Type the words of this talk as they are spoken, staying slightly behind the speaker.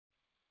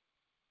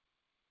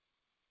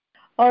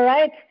All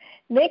right,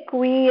 Nick,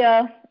 we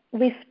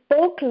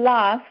spoke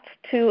last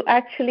to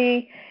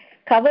actually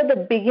cover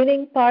the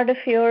beginning part of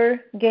your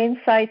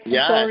Gainsight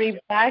Yes. story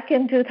back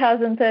in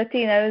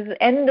 2013. I was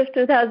end of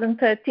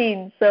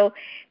 2013. So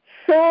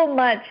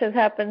much has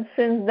happened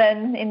since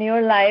then in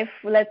your life.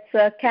 Let's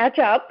catch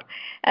up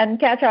and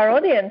catch our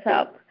audience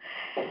up.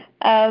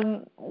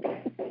 Um,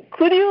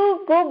 could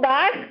you go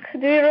back?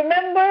 Do you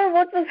remember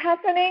what was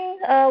happening?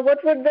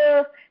 What were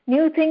the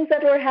new things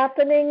that were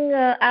happening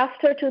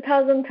after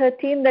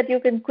 2013 that you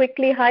can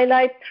quickly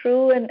highlight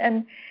through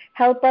and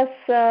help us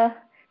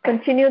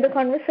continue the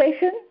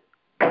conversation?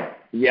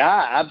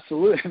 Yeah,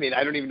 absolutely. I mean,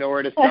 I don't even know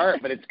where to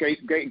start, but it's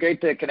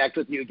great to connect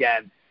with you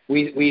again.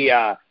 We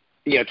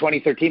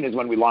 2013 is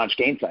when we launched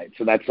Gainsight,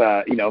 so that's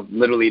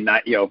literally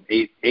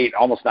eight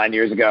almost 9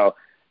 years ago,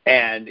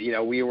 and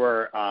we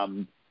were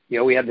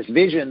we had this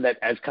vision that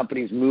as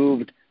companies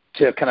moved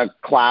to kind of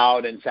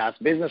cloud and SaaS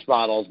business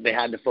models, they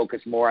had to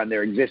focus more on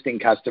their existing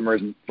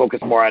customers and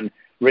focus more on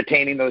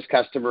retaining those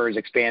customers,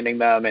 expanding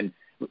them, and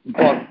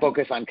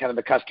focus on kind of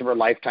the customer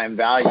lifetime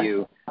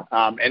value.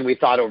 And we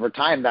thought over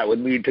time that would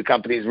lead to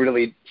companies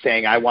really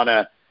saying, I want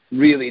to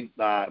really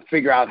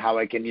figure out how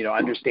I can,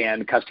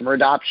 understand customer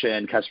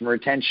adoption, customer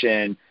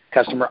retention,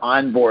 customer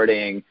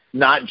onboarding,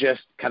 not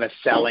just kind of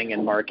selling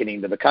and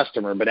marketing to the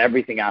customer, but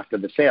everything after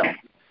the sale.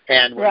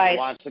 And when we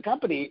launched the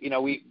company,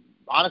 we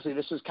honestly,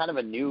 this was kind of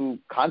a new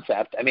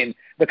concept. I mean,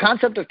 the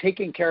concept of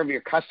taking care of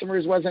your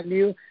customers wasn't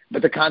new,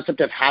 but the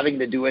concept of having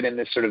to do it in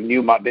this sort of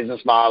new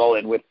business model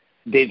and with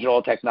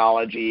digital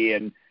technology,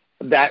 and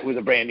that was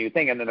a brand new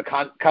thing. And then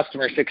the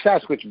customer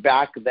success, which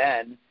back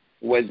then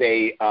was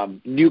a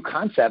new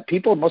concept,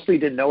 people mostly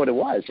didn't know what it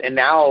was. And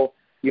now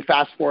you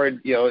fast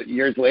forward,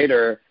 years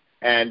later,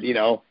 and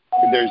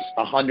there's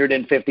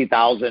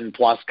 150,000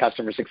 plus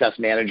customer success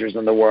managers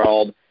in the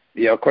world.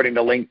 According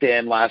to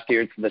LinkedIn, last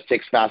year it's the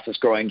 6th fastest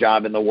growing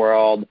job in the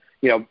world.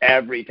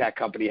 Every tech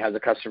company has a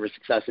customer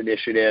success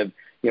initiative.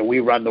 We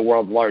run the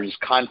world's largest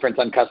conference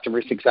on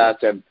customer success.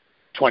 Have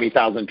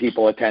 20,000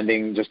 people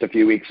attending just a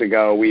few weeks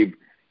ago. We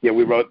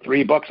wrote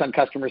 3 books on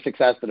customer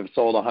success that have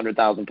sold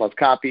 100,000 plus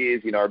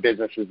copies. Our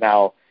business is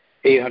now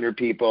 800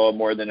 people,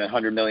 more than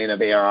 100 million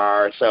of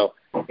ARR. So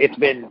it's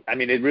been,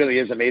 it really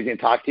is amazing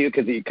to talk to you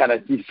because you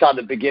saw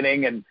the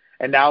beginning and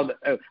now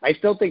I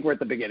still think we're at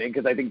the beginning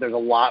because I think there's a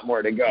lot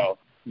more to go.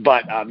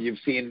 But you've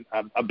seen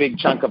a big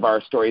chunk of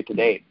our story to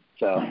date.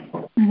 So,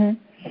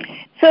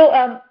 So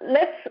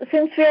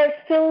since we are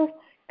still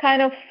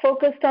kind of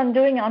focused on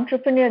doing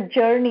entrepreneur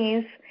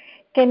journeys,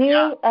 can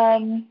you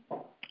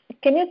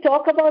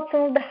talk about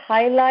some of the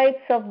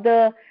highlights of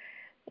the,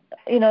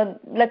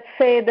 let's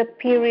say the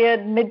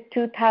period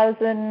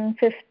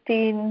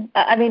mid-2015,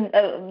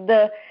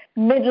 the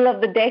middle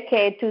of the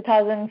decade,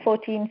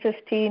 2014,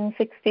 15,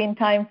 16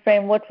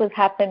 timeframe, what was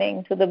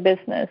happening to the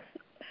business?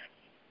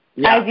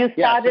 As you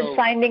started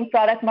finding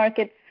product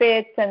market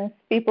fit and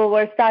people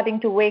were starting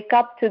to wake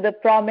up to the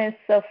promise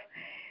of,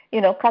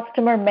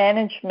 customer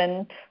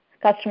management,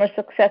 customer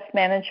success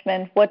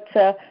management, what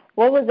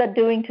was that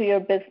doing to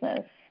your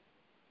business?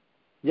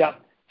 Yeah.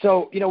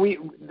 So, we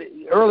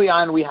early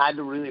on, we had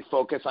to really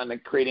focus on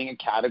creating a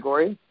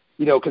category,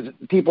 because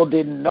people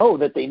didn't know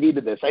that they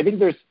needed this. I think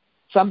there's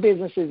some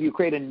businesses, you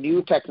create a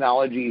new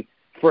technology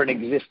for an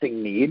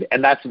existing need,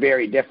 and that's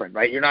very different,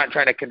 right? You're not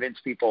trying to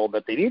convince people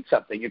that they need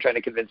something. You're trying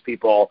to convince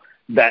people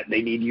that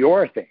they need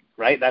your thing,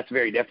 right? That's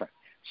very different.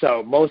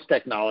 So most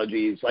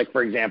technologies, like,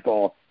 for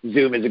example,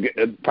 Zoom is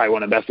probably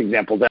one of the best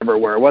examples ever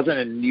where it wasn't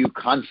a new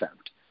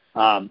concept.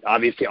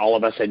 Obviously, all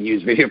of us had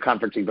used video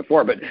conferencing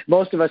before, but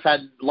most of us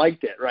had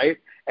liked it, right?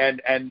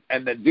 And then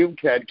Zoom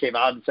came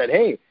out and said,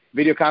 hey,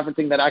 video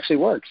conferencing that actually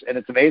works, and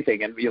it's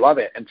amazing, and you love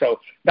it. And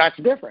so that's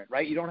different,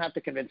 right? You don't have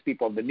to convince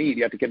people of the need.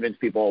 You have to convince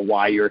people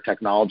why your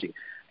technology.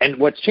 And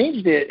what's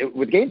changed it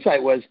with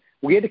Gainsight was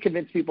we had to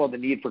convince people of the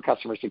need for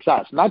customer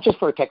success, not just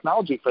for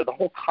technology, for the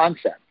whole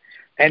concept.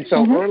 And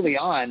so early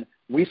on,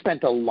 we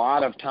spent a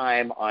lot of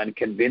time on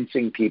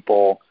convincing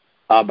people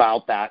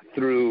about that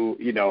through,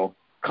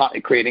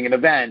 creating an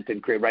event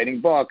and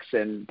writing books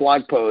and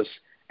blog posts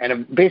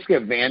and basically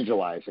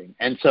evangelizing.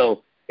 And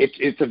so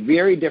it's a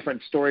very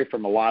different story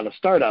from a lot of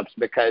startups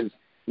because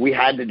we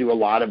had to do a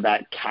lot of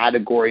that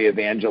category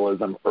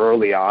evangelism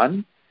early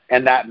on.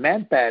 And that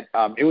meant that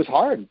it was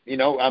hard.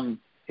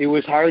 It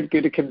was hard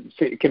to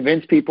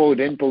convince people who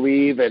didn't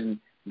believe, and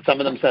some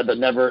of them said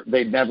that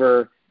they'd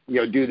never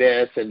do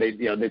this, and they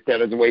said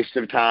it was a waste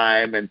of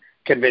time, and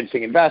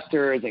convincing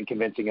investors and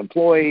convincing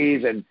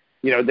employees, and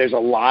there's a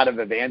lot of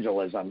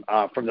evangelism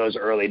from those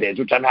early days,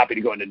 which I'm happy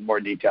to go into more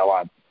detail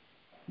on.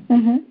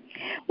 Mm-hmm.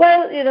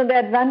 Well, the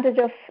advantage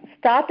of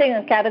starting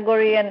a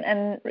category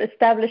and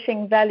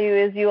establishing value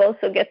is you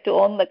also get to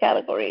own the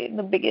category in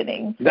the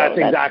beginning. So that's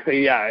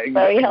exactly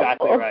very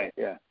helpful. Right.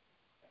 Yeah.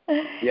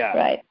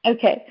 Right.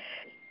 Okay.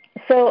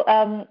 So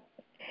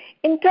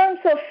in terms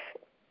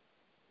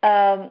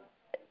of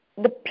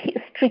the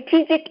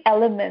strategic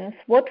elements,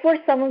 what were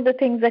some of the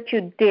things that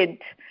you did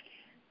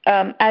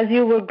as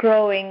you were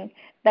growing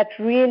that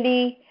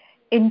really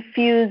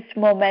infused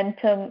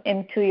momentum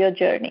into your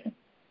journey?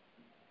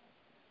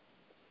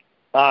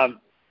 So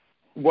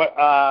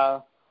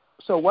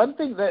one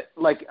thing that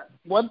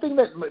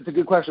it's a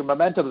good question.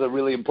 Momentum is a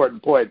really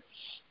important point.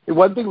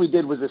 One thing we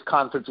did was this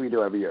conference we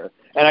do every year,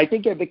 and I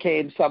think it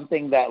became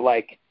something that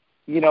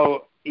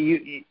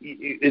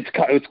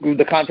it's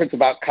the conference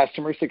about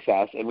customer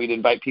success, and we'd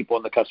invite people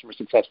in the customer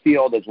success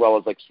field as well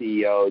as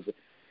CEOs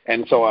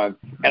and so on.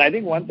 And I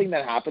think one thing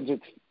that happens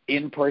with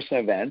in-person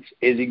events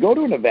is you go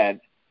to an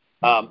event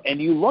and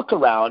you look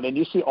around and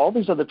you see all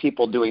these other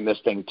people doing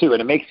this thing too,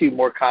 and it makes you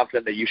more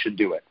confident that you should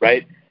do it,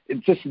 right?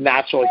 It's just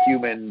natural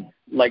human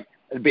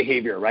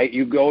behavior, right?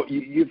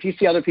 If you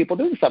see other people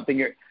doing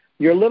something,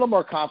 you're a little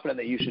more confident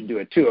that you should do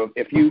it too.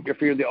 If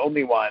you're the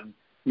only one,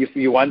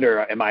 you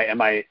wonder,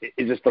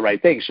 is this the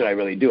right thing? Should I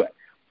really do it?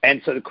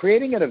 And so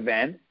creating an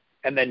event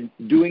and then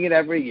doing it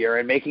every year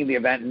and making the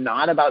event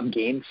not about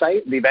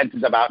Gainsight, the event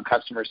is about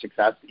customer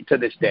success to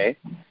this day,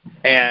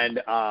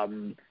 and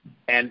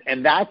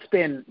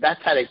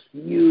that's had a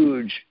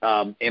huge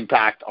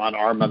impact on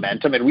our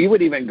momentum. And we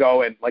would even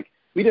go and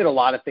we did a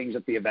lot of things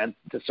at the event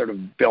to sort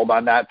of build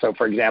on that. So,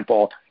 for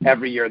example,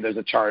 every year there's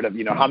a chart of,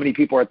 how many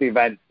people are at the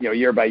event,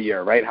 year by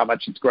year, right? How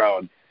much it's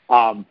grown.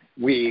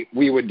 We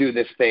would do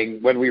this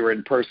thing when we were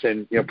in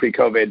person,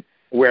 pre-COVID,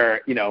 where,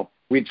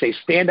 we'd say,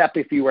 stand up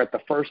if you were at the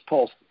first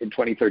Pulse in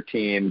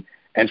 2013,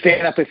 and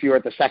stand up if you were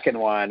at the second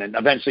one, and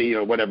eventually,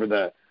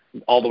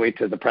 all the way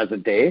to the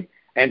present day.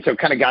 And so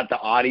kind of got the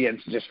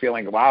audience just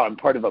feeling, wow, I'm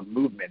part of a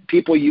movement.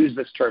 People use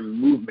this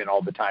term movement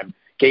all the time.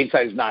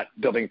 Gainsight is not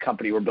building a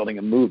company, we're building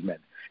a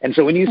movement. And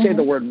so when you say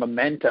the word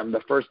momentum,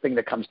 the first thing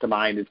that comes to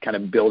mind is kind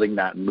of building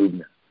that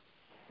movement.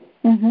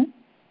 Mm-hmm.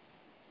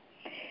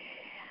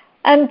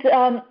 And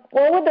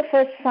what were the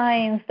first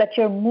signs that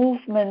your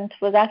movement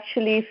was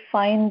actually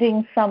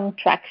finding some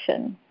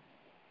traction?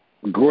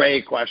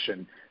 Great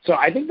question. So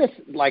I think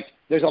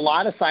there's a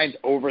lot of signs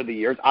over the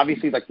years.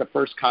 Obviously, the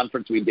first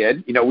conference we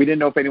did, we didn't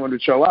know if anyone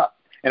would show up.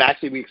 And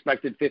actually, we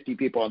expected 50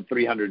 people and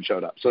 300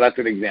 showed up. So that's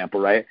an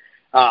example, right?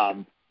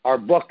 Our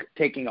book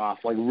taking off,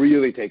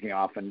 really taking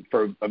off, and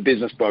for a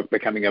business book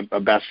becoming a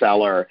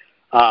bestseller,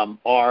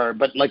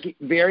 but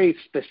very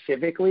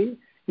specifically,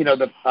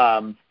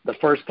 the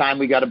first time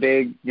we got a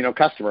big,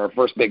 customer, our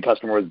first big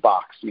customer was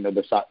Box,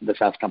 the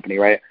SaaS company,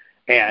 right?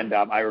 And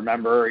I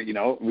remember,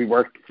 we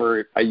worked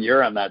for a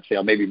year on that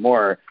sale, maybe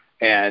more,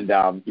 and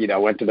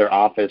went to their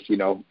office,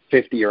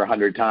 50 or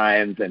 100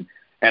 times, and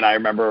I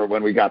remember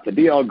when we got the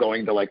deal,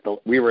 going to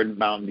we were in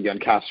Mountain View on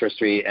Castro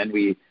Street, and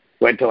we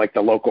went to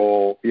the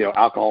local,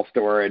 alcohol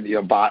store and,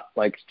 bought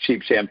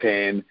cheap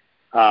champagne.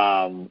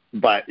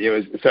 But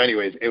those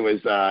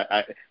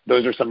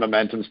are some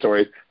momentum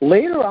stories.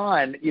 Later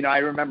on, I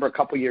remember a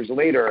couple years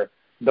later,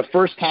 the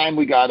first time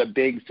we got a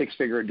big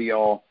 6-figure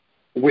deal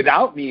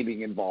without me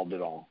being involved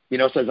at all.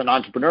 So as an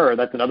entrepreneur,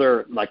 that's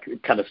another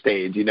kind of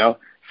stage,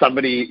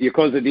 you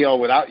close the deal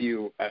without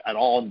you at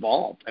all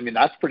involved. I mean,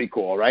 that's pretty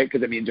cool, right?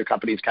 Because it means your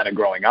company's kind of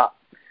growing up.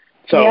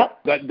 So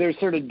but there's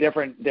sort of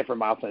different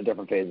milestones,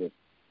 different phases.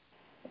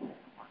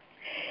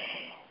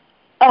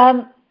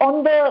 On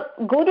the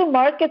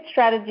go-to-market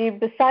strategy,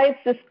 besides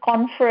this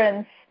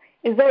conference,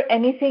 is there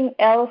anything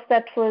else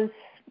that was,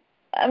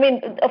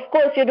 of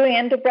course, you're doing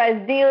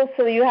enterprise deals,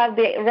 so you have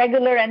the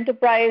regular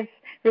enterprise,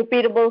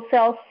 repeatable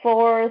sales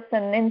force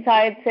and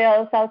inside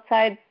sales,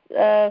 outside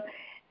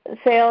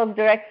sales,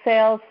 direct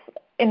sales,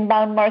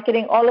 inbound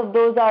marketing. All of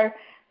those are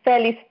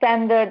fairly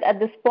standard at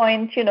this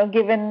point,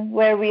 given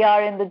where we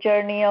are in the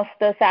journey of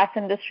the SaaS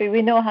industry.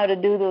 We know how to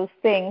do those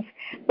things.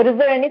 But is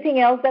there anything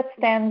else that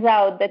stands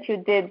out that you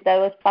did that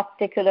was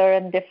particular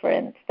and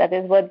different that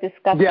is worth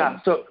discussing?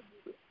 Yeah, so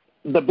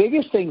the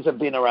biggest things have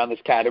been around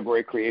this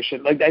category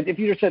creation. If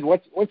you just said,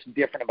 what's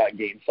different about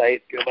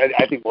Gainsight,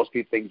 I think most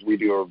things we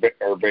do are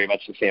very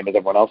much the same as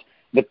everyone else.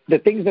 The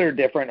things that are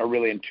different are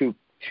really in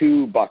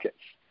two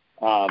buckets,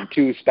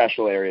 two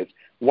special areas.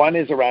 One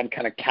is around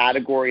kind of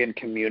category and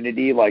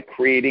community,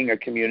 creating a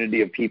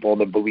community of people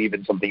that believe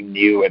in something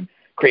new and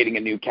creating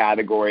a new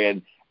category.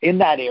 And in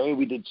that area,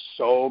 we did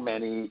so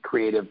many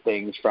creative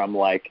things from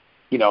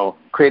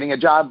creating a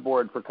job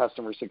board for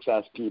customer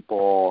success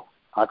people,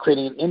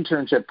 creating an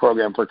internship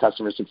program for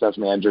customer success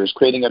managers,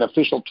 creating an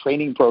official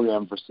training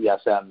program for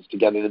CSMs to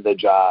get into the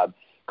job,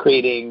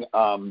 creating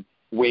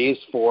ways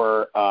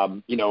for,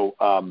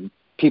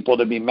 people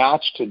to be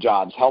matched to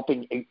jobs,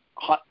 helping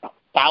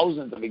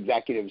thousands of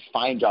executives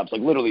find jobs,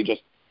 literally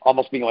just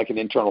almost being like an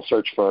internal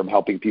search firm,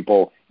 helping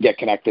people get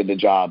connected to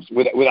jobs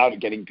without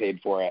getting paid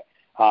for it.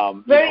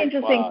 Very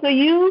interesting. So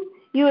you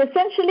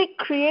essentially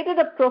created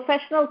a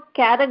professional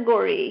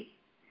category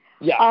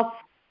of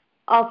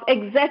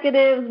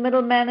executives,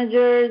 middle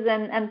managers,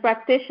 and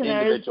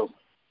practitioners,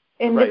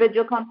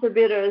 individual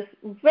contributors.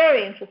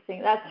 Very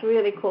interesting. That's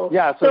really cool.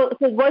 Yeah. So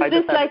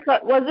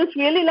was this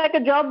really like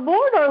a job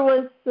board, or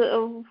was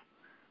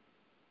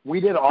we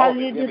did all how of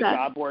did it. You do that? A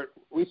job board.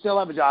 We still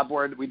have a job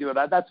board. We do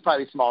that. That's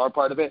probably a smaller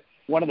part of it.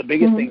 One of the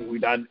biggest things we've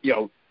done,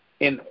 you're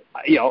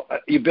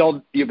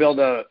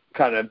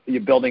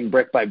building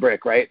brick by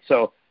brick, right?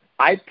 So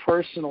I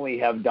personally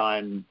have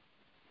done,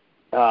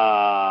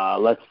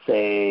 let's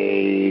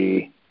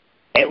say,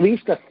 at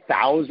least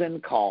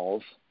 1,000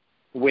 calls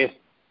with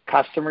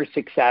customer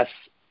success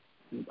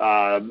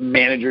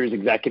managers,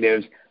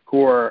 executives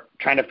who are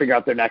trying to figure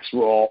out their next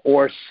role,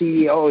 or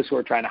CEOs who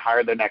are trying to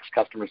hire their next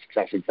customer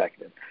success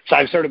executive. So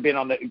I've sort of been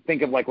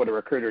think of like what a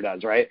recruiter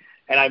does, right?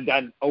 And I've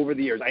done over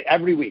the years,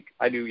 every week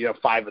I do,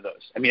 5 of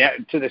those. I mean,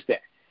 to this day.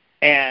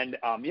 And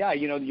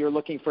you're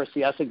looking for a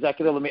CS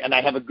executive, and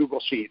I have a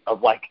Google sheet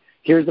of like,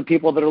 here's the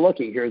people that are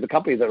looking, here's the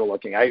companies that are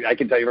looking. I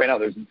can tell you right now,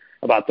 there's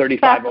about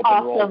 35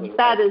 open roles.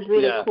 That is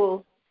really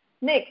cool.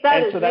 Nick,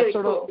 that is really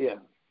cool.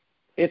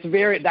 It's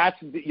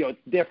it's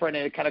different,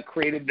 and it kind of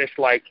created this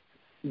like,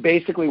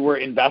 basically we're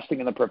investing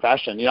in the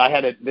profession. I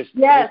had this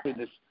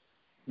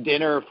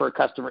dinner for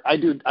customer.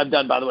 I've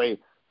done, by the way,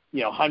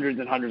 hundreds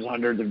and hundreds and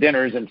hundreds of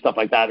dinners and stuff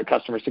like that to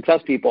customer success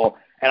people.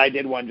 And I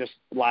did one just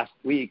last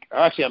week, or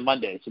actually on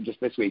Monday, so just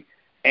this week.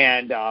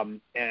 And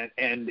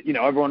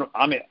everyone,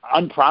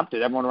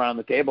 unprompted, everyone around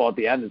the table at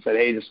the end and said,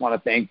 hey, just want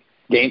to thank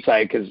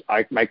Gainsight because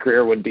my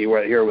career wouldn't be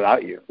here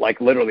without you.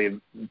 Like literally,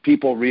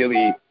 people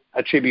really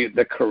attribute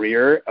the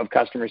career of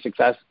customer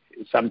success,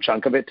 some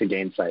chunk of it, to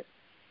Gainsight.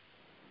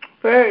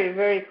 Very,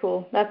 very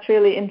cool. That's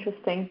really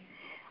interesting.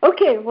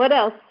 Okay, what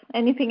else?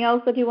 Anything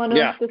else that you want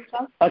to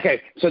discuss?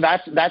 Okay, so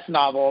that's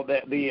novel.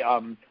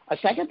 A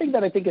second thing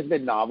that I think has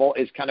been novel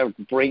is kind of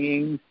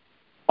bringing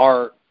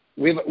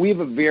we have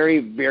a very,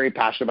 very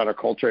passionate about our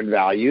culture and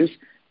values.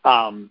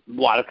 A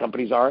lot of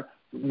companies are.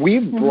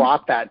 We've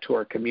brought that to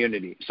our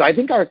community. So I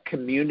think our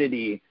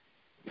community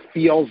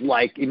feels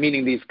like,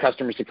 meaning these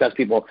customer success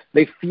people,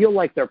 they feel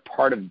like they're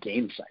part of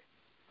Gainsight.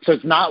 So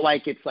it's not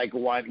like it's like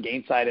one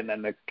Gainsight and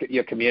then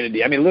the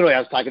community. I mean, literally, I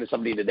was talking to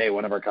somebody today,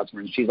 one of our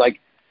customers, and she's like,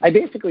 I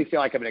basically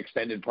feel like I'm an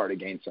extended part of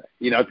Gainsight.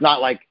 It's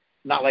not like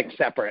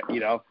separate,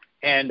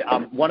 And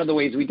one of the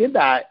ways we did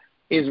that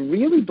is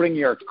really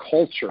bringing our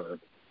culture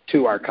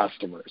to our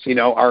customers,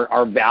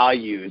 our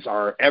values,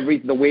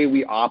 the way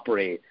we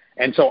operate.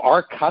 And so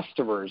our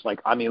customers,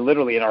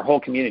 literally in our whole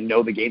community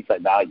know the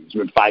Gainsight values. We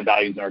have 5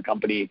 values in our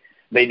company.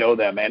 They know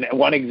them. And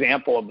one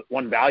example of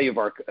one value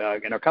of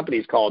in our company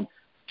is called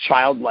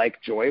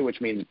childlike joy,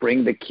 which means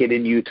bring the kid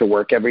in you to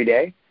work every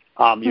day.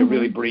 You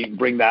really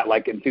bring that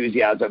like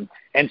enthusiasm.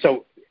 And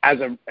so as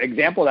an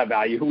example of that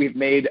value, we've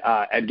made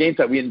at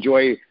Gainsight, we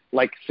enjoy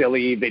like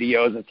silly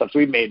videos and stuff. So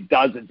we've made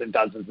dozens and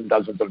dozens and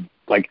dozens of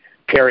like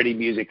parody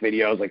music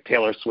videos, like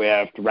Taylor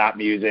Swift, rap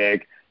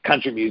music,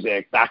 country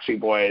music, Backstreet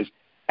Boys,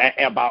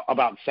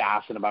 about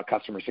SaaS and about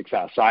customer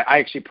success. So I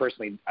actually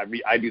personally,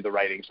 I do the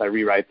writing, so I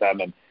rewrite them.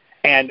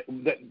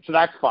 So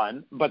that's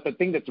fun. But the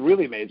thing that's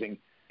really amazing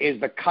is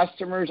the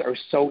customers are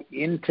so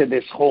into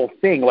this whole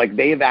thing. Like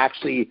they've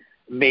actually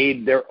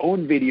made their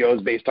own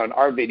videos based on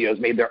our videos,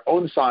 made their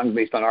own songs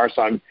based on our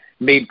songs,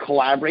 made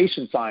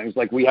collaboration songs.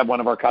 Like we have one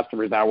of our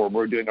customers now where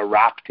we're doing a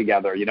rap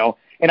together,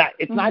 And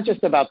it's not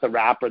just about the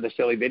rap or the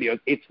silly videos.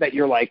 It's that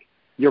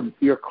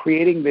you're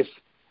creating this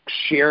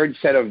shared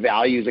set of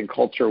values and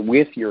culture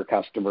with your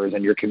customers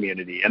and your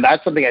community. And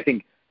that's something I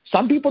think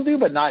some people do,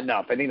 but not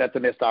enough. I think that's a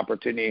missed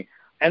opportunity.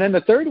 And then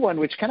the third one,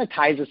 which kind of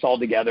ties us all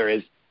together,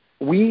 is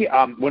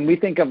when we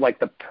think of like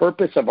the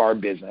purpose of our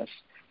business,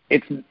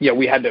 it's,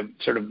 we had to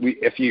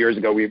a few years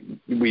ago,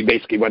 we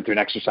basically went through an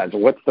exercise of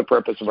what's the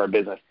purpose of our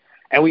business.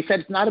 And we said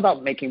it's not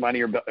about making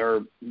money or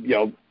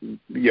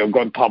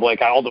going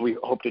public, although we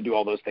hope to do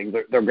all those things.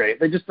 They're great.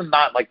 They're just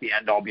not like the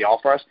end all be all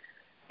for us.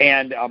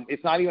 And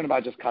it's not even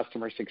about just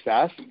customer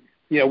success.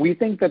 We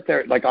think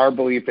that our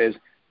belief is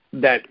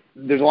that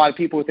there's a lot of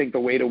people who think the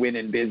way to win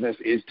in business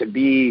is to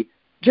be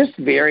just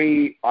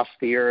very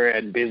austere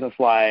and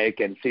businesslike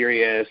and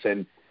serious.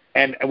 And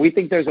we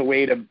think there's a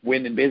way to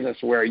win in business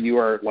where you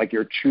are like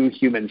your true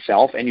human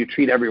self and you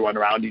treat everyone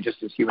around you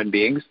just as human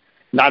beings,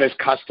 not as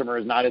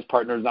customers, not as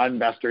partners, not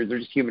investors. They're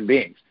just human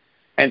beings.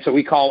 And so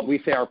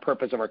we say our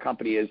purpose of our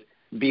company is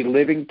be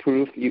living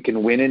proof you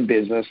can win in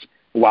business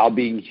while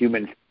being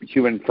human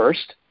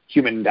first.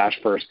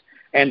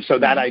 And so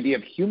that idea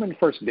of human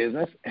first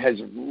business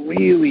has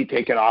really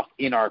taken off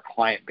in our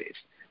client base.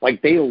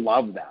 Like they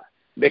love that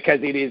because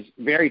it is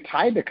very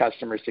tied to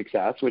customer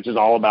success, which is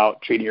all about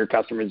treating your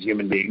customers as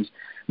human beings.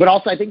 But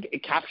also I think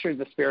it captures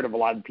the spirit of a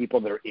lot of people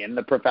that are in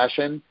the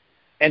profession.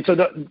 And so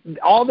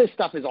all this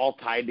stuff is all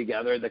tied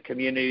together, the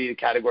community, the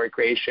category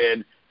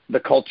creation,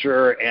 the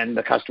culture, and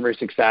the customer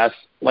success.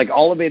 Like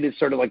all of it is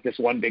sort of like this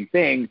one big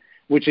thing,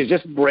 which is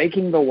just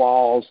breaking the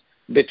walls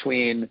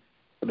between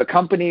the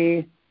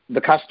company,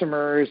 the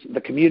customers,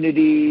 the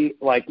community,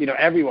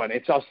 everyone.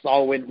 It's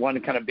all one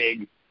kind of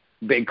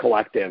big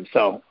collective.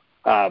 So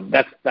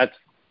that's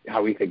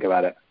how we think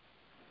about it.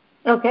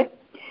 Okay.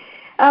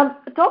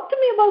 Talk to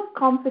me about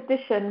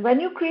competition. When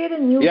you create a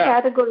new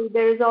category,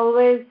 there is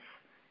always,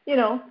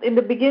 in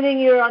the beginning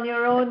you're on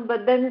your own,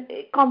 but then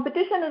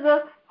competition is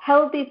a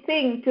healthy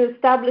thing to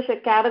establish a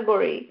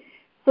category.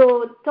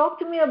 So talk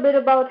to me a bit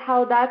about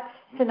how that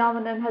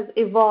phenomenon has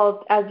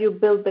evolved as you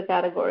build the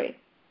category.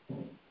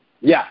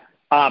 Yeah.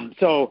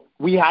 So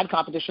we had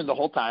competition the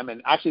whole time.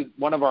 And actually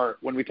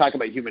when we talk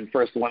about human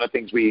first, one of the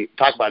things we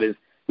talk about is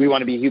we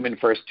want to be human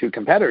first to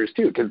competitors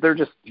too, because they're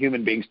just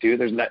human beings too.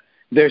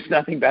 there's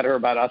nothing better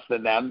about us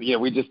than them. You know,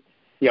 we just,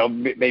 you know,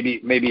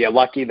 maybe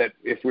lucky that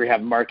if we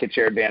have market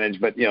share advantage,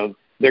 but, you know,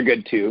 they're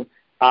good too.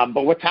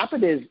 But what's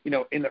happened is, you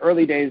know, in the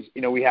early days,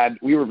 you know,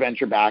 we were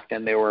venture backed,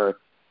 and there were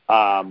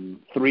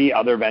 3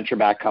 other venture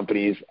backed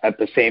companies at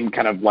the same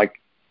kind of like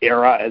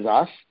era as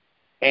us.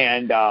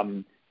 And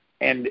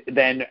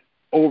then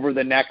over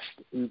the next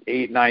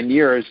 8-9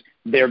 years,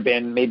 there have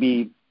been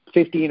maybe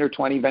 15 or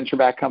 20 venture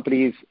backed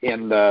companies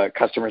in the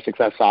customer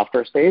success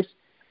software space.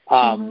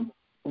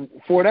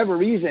 For whatever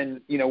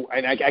reason, you know,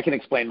 and I can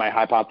explain my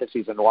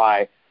hypotheses and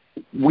why.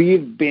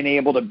 We've been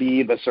able to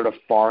be the sort of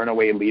far and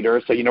away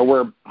leader. So, you know,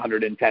 we're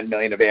 110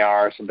 million of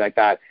ARR, something like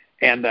that.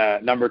 And the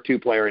number 2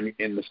 player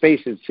in the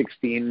space is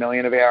 16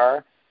 million of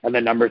ARR. And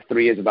the number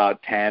 3 is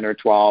about 10 or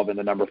 12. And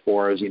the number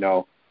 4 is, you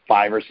know,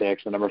 5 or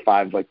 6. The number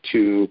 5 is like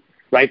 2,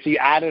 right? So you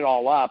add it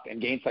all up,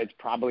 and Gainsight's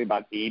probably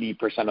about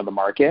 80% of the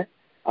market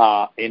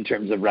in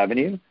terms of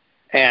revenue.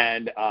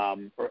 And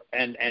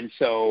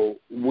so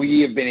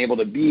we have been able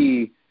to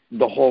be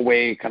the whole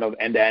way kind of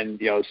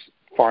end-to-end, you know,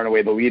 far and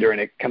away the leader, and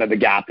it kind of the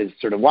gap is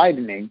sort of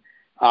widening.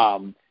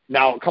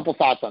 Now, a couple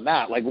thoughts on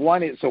that. Like,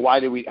 one is, so how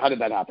did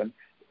that happen?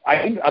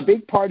 I think a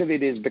big part of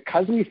it is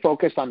because we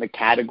focused on the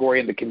category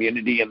and the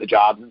community and the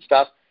jobs and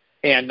stuff,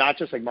 and not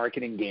just like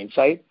marketing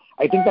Gainsight.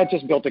 I think that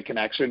just built a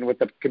connection with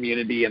the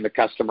community and the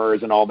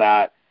customers and all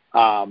that,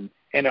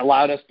 and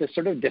allowed us to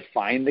sort of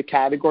define the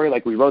category.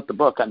 Like, we wrote the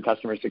book on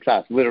customer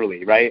success,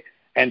 literally, right?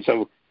 And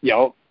so, you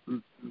know,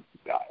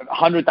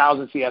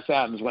 100,000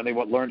 CSMs, when they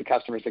learned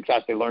customer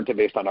success, they learned it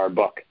based on our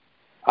book.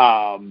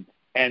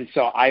 And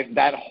so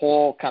that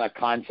whole kind of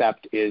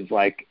concept is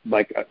like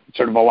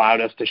sort of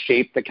allowed us to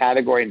shape the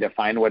category and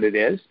define what it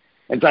is.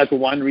 And so that's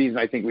one reason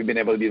I think we've been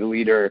able to be the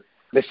leader.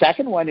 The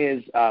second one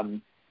is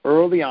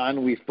early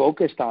on we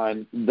focused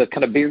on the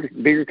kind of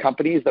bigger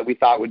companies that we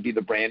thought would be the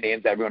brand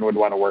names everyone would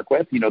want to work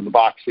with, you know, the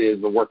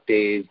Boxes, the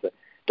Workdays, the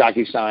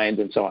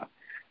DocuSigns, and so on.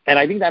 And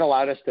I think that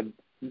allowed us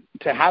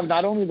to have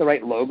not only the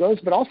right logos,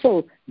 but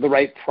also the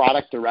right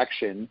product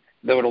direction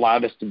that would allow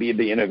us to be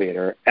the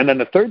innovator. And then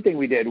the third thing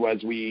we did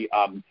was we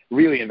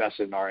really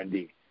invested in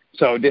R&D.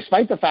 So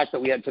despite the fact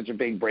that we had such a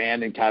big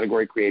brand and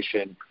category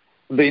creation,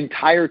 the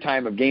entire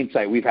time of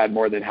Gainsight, we've had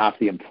more than half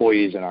the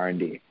employees in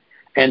R&D.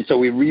 And so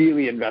we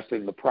really invested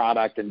in the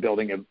product and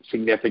building a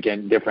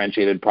significant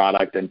differentiated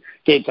product. And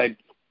Gainsight,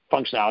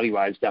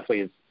 functionality-wise, definitely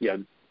is, you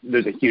know,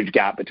 there's a huge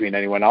gap between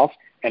anyone else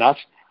and us.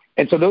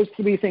 And so those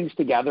 3 things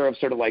together of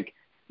sort of like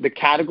the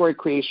category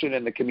creation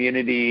and the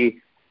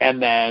community, and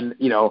then,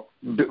 you know,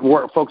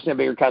 focusing on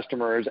bigger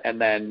customers,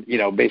 and then, you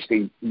know,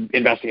 basically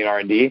investing in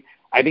R&D,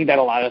 I think that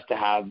allowed us to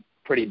have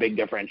pretty big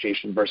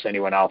differentiation versus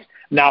anyone else.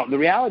 Now, the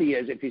reality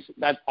is,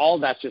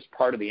 that's just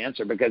part of the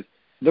answer, because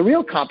the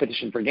real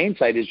competition for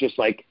Gainsight is just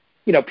like,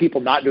 you know,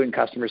 people not doing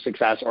customer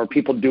success or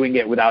people doing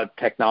it without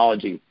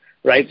technology,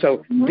 right?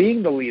 So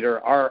being the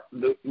leader,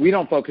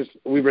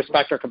 we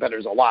respect our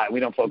competitors a lot. We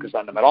don't focus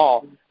on them at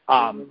all.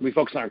 We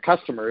focus on our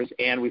customers,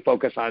 and we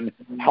focus on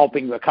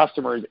helping the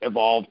customers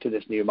evolve to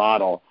this new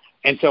model.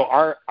 And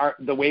so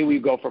the way we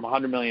go from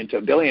 100 million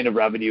to $1 billion of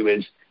revenue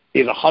is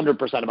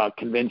 100% about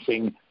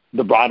convincing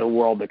the broader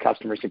world that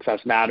customer success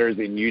matters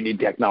and you need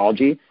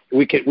technology.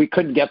 We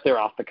couldn't get there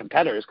off the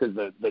competitors because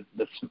the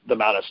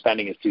amount of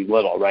spending is too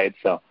little, right?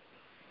 So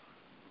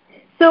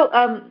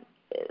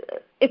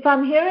if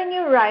I'm hearing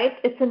you right,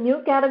 it's a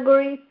new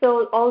category,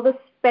 so all the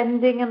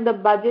spending and the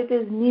budget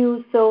is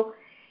new. So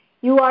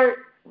you are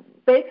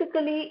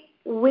basically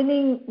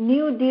winning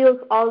new deals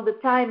all the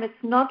time. It's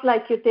not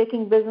like you're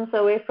taking business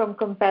away from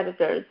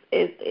competitors.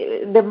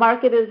 The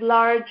market is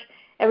large.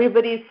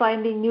 Everybody is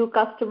finding new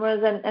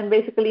customers and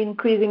basically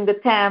increasing the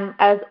TAM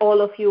as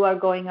all of you are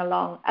going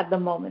along at the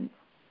moment.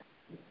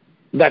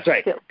 That's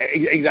right. Still.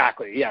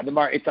 Exactly. Yeah.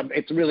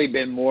 It's really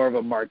been more of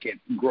a market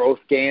growth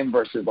game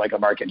versus like a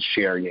market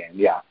share game.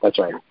 Yeah, that's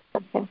right.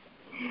 Okay.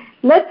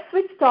 Let's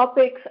switch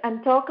topics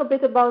and talk a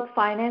bit about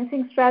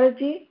financing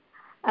strategy.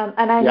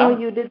 And I know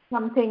you did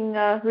something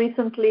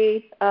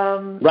recently.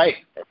 Right.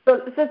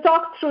 So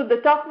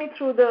talk me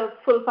through the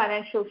full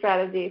financing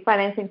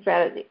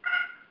strategy.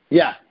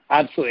 Yeah,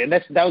 absolutely. And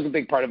that was a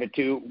big part of it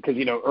too, because,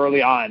 you know,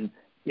 early on,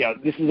 you know,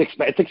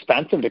 it's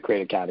expensive to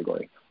create a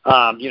category.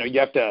 You know, you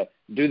have to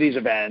do these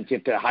events, you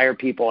have to hire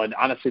people, and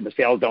honestly, the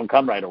sales don't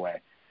come right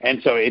away.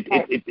 And so it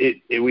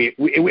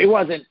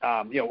wasn't,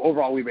 you know,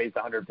 overall we raised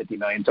 $150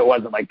 million, so it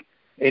wasn't like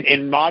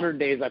in modern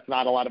days that's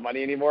not a lot of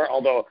money anymore.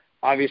 Although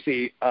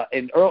obviously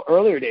in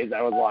earlier days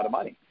that was a lot of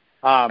money.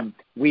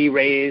 We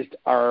raised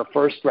our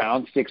first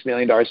round, $6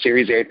 million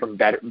Series A from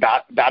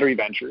Battery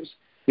Ventures.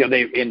 You know,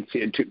 in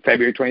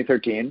February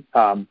 2013,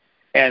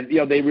 and you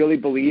know they really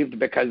believed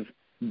because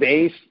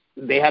they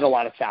had a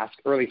lot of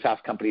early SaaS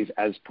companies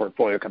as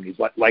portfolio companies,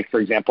 like for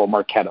example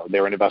Marketo.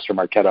 They were an investor in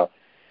Marketo,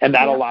 and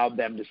that allowed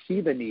them to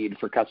see the need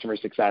for customer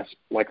success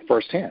like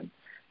firsthand.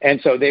 And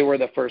so they were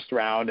the first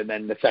round, and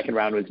then the second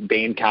round was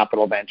Bain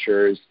Capital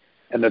Ventures,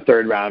 and the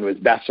third round was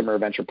Bessemer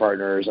Venture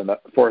Partners, and the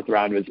fourth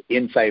round was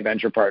Insight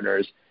Venture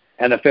Partners,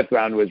 and the fifth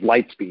round was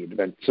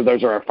Lightspeed. So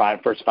those are our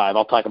first five.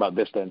 I'll talk about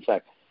Vista in a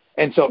sec.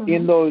 And so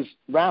in those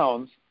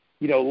rounds,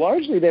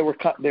 largely they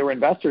were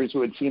investors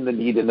who had seen the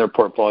need in their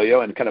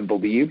portfolio and kind of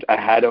believed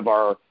ahead of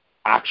our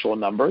actual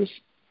numbers.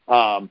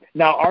 Now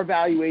our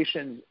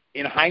valuations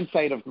in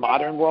hindsight of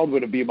modern world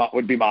would be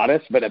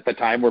modest, but at the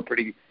time were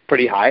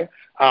pretty high.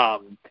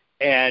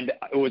 And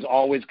it was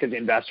always because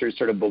investors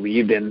sort of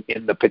believed in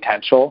the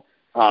potential.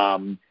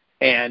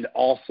 And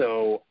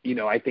also,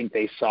 I think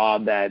they saw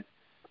that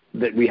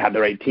we had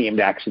the right team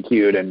to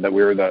execute and that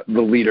we were the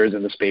leaders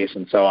in the space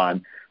and so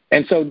on.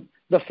 And so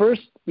the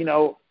first,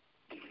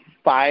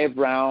 5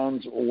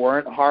 rounds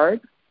weren't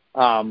hard,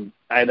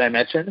 as I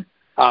mentioned.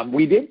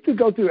 We did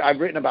go through, I've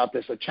written about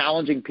this, a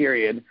challenging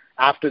period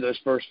after those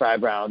first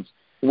 5 rounds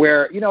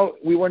where,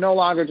 we were no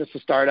longer just a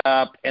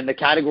startup and the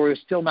category was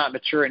still not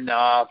mature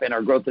enough and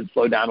our growth had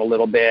slowed down a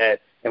little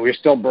bit and we were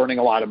still burning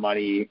a lot of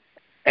money.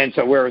 And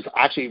so whereas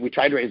actually we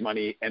tried to raise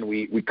money and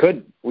we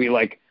couldn't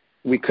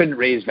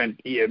raise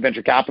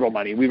venture capital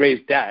money. We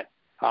raised debt.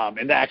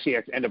 And that actually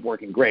ended up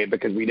working great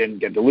because we didn't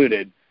get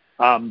diluted.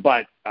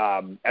 But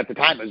at the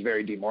time, it was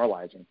very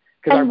demoralizing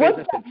because our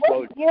business had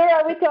slowed. What year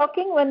are we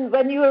talking?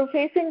 When you were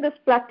facing this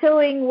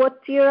plateauing,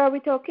 what year are we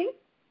talking?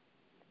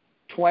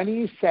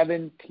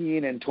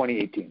 2017 and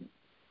 2018.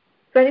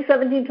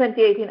 2017,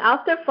 2018.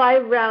 After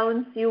 5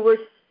 rounds, you were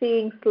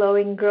seeing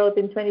slowing growth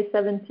in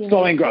 2017.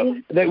 Slowing growth.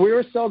 We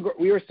were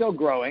still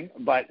growing,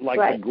 but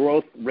the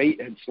growth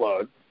rate had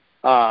slowed.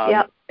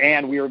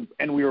 And we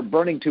were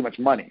burning too much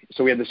money.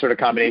 So we had this sort of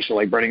combination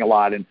of burning a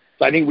lot. And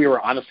so I think we were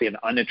honestly an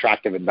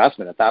unattractive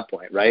investment at that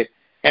point, right?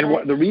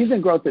 And the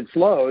reason growth had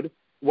slowed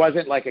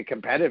wasn't like a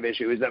competitive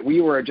issue, is that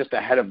we were just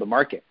ahead of the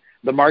market.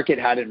 The market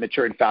hadn't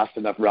matured fast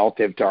enough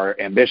relative to our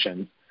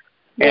ambitions.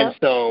 Yeah. And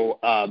so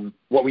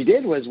what we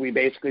did was we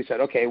basically said,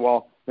 okay,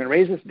 well, we're going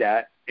to raise this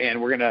debt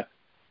and we didn't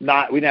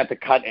have to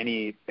cut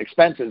any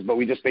expenses, but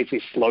we just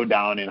basically slowed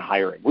down in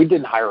hiring. We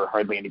didn't hire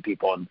hardly any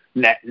people and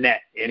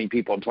net any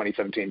people in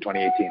 2017,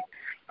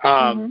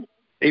 2018,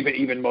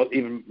 even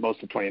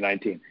most of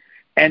 2019.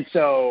 And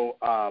so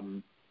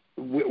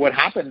what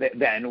happened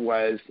then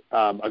was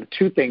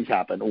 2 things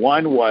happened.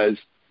 One was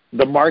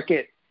the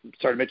market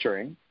started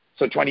maturing.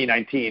 So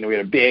 2019, we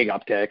had a big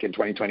uptick, and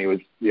 2020 was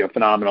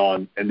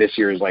phenomenal, and this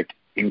year is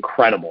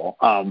incredible.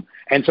 And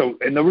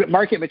the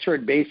market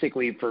matured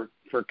basically for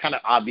kind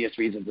of obvious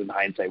reasons in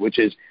hindsight, which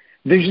is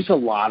there's just a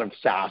lot of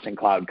SaaS and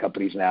cloud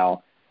companies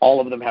now.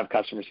 All of them have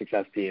customer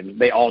success teams.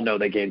 They all know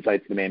that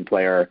Gainsight's the main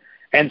player.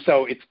 And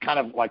so it's kind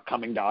of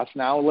coming to us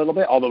now a little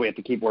bit, although we have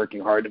to keep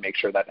working hard to make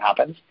sure that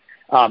happens.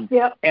 And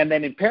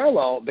then in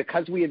parallel,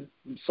 because we had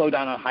slowed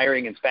down on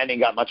hiring and spending,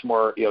 got much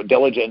more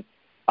diligent,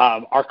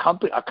 our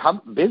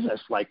business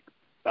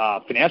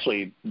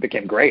financially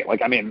became great.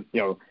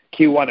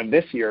 Q1 of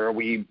this year,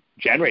 we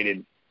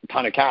generated a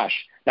ton of cash.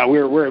 Now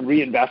we're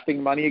reinvesting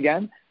money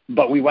again,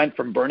 but we went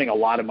from burning a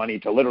lot of money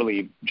to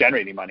literally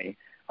generating money.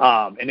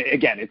 And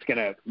again,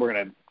 we're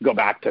gonna go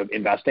back to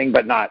investing,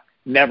 but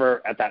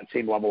never at that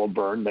same level of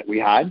burn that we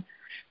had.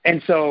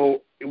 And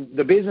so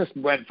the business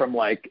went from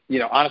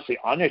honestly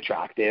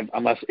unattractive,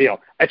 unless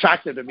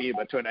attractive to me,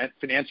 but to a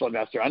financial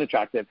investor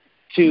unattractive,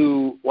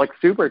 to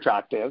super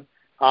attractive.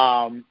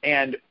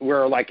 And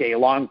we're a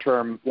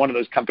long-term, one of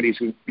those companies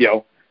who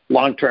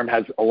long-term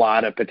has a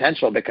lot of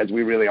potential because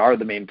we really are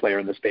the main player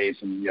in the space.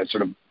 And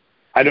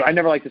I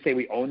never like to say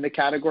we own the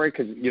category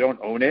because you don't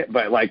own it,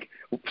 but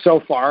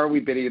so far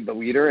we've been the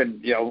leader,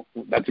 and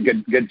that's a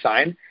good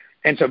sign.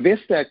 And so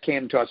Vista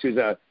came to us, who's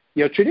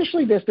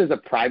traditionally Vista is a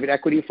private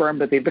equity firm,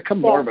 but they've become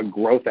more of a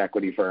growth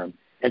equity firm.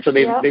 And so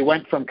they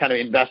went from kind of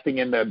investing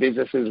in the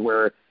businesses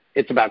where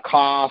it's about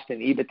cost and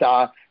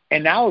EBITDA,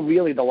 and now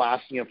really the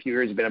last few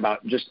years have been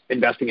about just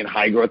investing in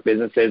high growth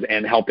businesses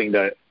and helping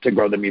to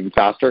grow them even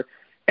faster.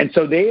 And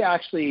so they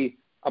actually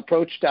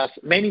approached us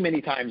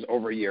many times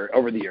over the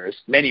years,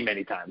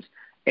 many times.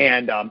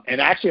 And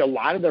actually a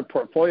lot of their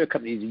portfolio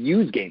companies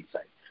use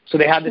Gainsight. So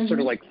they had this sort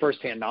of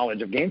firsthand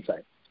knowledge of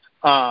Gainsight.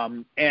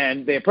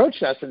 And they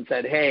approached us and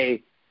said,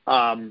 hey,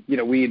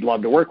 we'd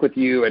love to work with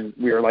you. And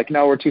we were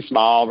no, we're too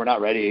small. We're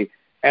not ready.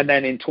 And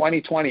then in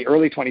early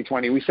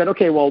 2020, we said,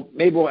 okay, well,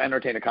 maybe we'll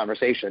entertain a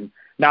conversation.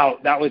 Now,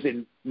 that was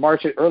in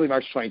early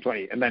March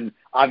 2020. And then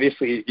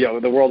obviously,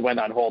 the world went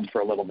on hold for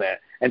a little bit.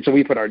 And so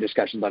we put our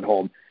discussions on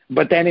hold.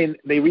 But then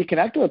they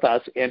reconnected with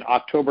us in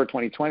October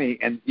 2020.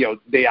 And,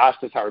 they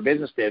asked us how our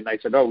business did. And I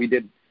said, oh, we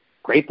did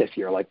great this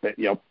year.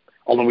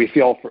 Although we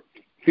feel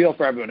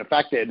for everyone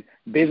affected,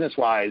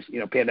 business-wise,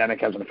 pandemic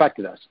hasn't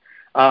affected us.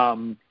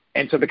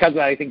 And so because of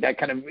that, I think that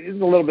kind of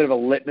is a little bit of a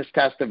litmus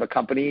test of a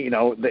company,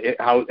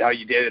 how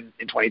you did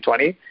in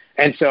 2020.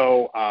 And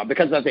so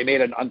because of that, they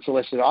made an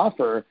unsolicited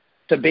offer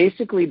to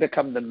basically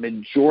become the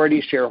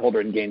majority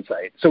shareholder in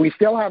Gainsight. So we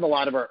still have a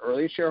lot of our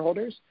early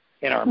shareholders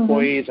and our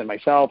employees and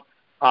myself,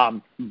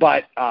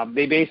 but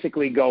they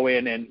basically go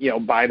in and,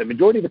 buy the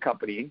majority of the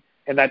company.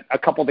 And that a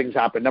couple things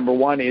happen. Number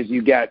one is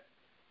you get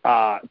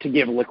to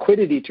give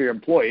liquidity to your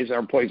employees. Our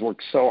employees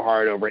worked so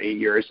hard over 8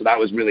 years, so that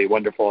was really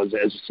wonderful as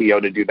a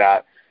CEO to do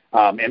that.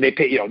 And they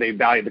pay, they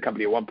valued the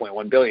company at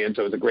 $1.1 billion,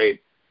 so it was a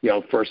great,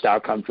 first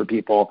outcome for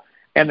people.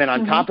 And then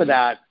on top of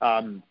that,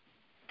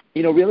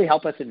 really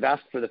help us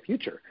invest for the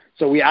future.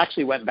 So we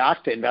actually went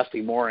back to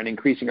investing more and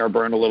increasing our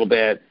burn a little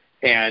bit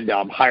and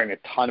hiring a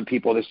ton of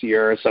people this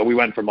year. So we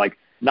went from like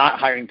not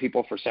hiring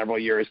people for several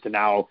years to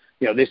now,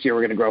 this year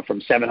we're going to grow from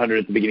 700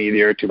 at the beginning of the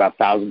year to about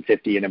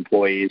 1,050 in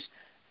employees.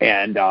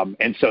 And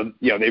so,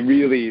 they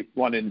really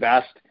want to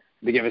invest.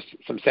 They give us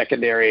some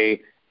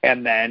secondary.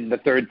 And then the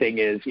third thing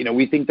is,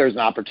 we think there's an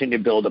opportunity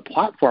to build a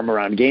platform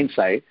around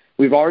Gainsight.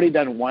 We've already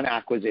done one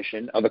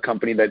acquisition of a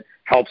company that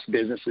helps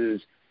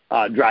businesses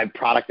drive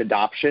product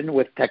adoption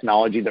with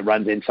technology that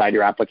runs inside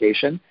your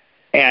application.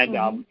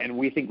 And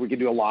we think we can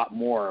do a lot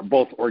more,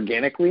 both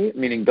organically,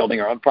 meaning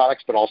building our own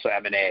products, but also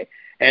M&A.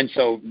 And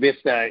so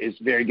Vista is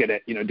very good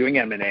at, doing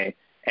M&A.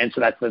 And so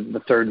that's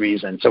the third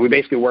reason. So we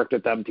basically worked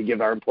with them to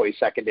give our employees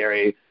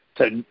secondary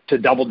to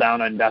double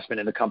down on investment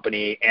in the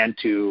company and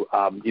to,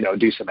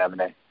 do some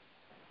M&A.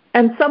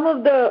 And some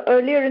of the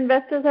earlier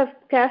investors have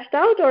cashed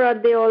out, or are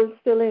they all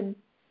still in?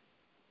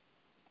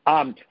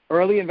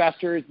 Early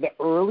investors, the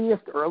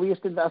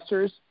earliest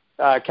investors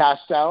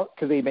cashed out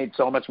because they made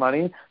so much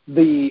money.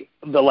 The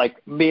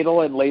like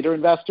middle and later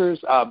investors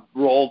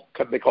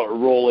they call it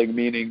rolling,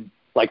 meaning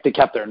like they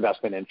kept their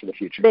investment in for the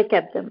future. They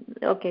kept them.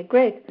 Okay,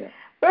 great. Yeah.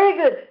 Very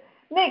good.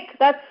 Nick,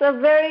 that's a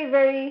very,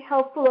 very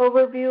helpful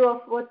overview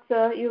of what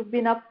you've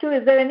been up to.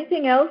 Is there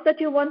anything else that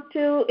you want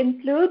to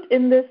include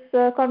in this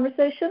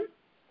conversation?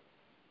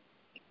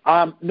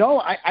 No,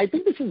 I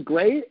think this is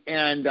great.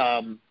 And,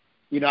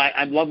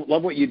 I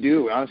love what you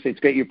do. Honestly, it's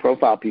great you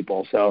profile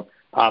people. So,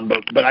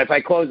 but if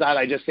I close out,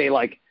 I just say,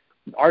 like,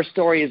 our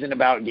story isn't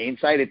about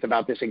Gainsight. It's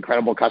about this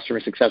incredible customer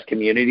success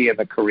community of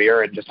a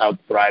career and just how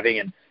it's thriving.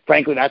 And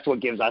frankly, that's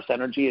what gives us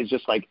energy, is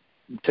just like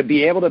to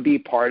be able to be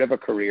part of a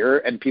career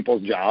and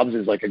people's jobs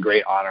is like a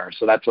great honor.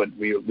 So that's what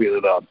we really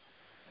love.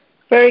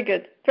 Very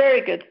good. Very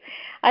good.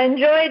 I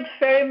enjoyed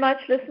very much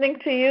listening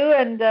to you,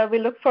 and we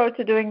look forward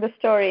to doing the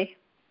story.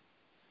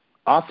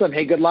 Awesome.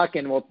 Hey, good luck,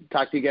 and we'll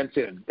talk to you again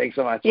soon. Thanks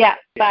so much. Yeah.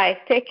 Bye.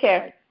 Take care.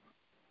 Bye.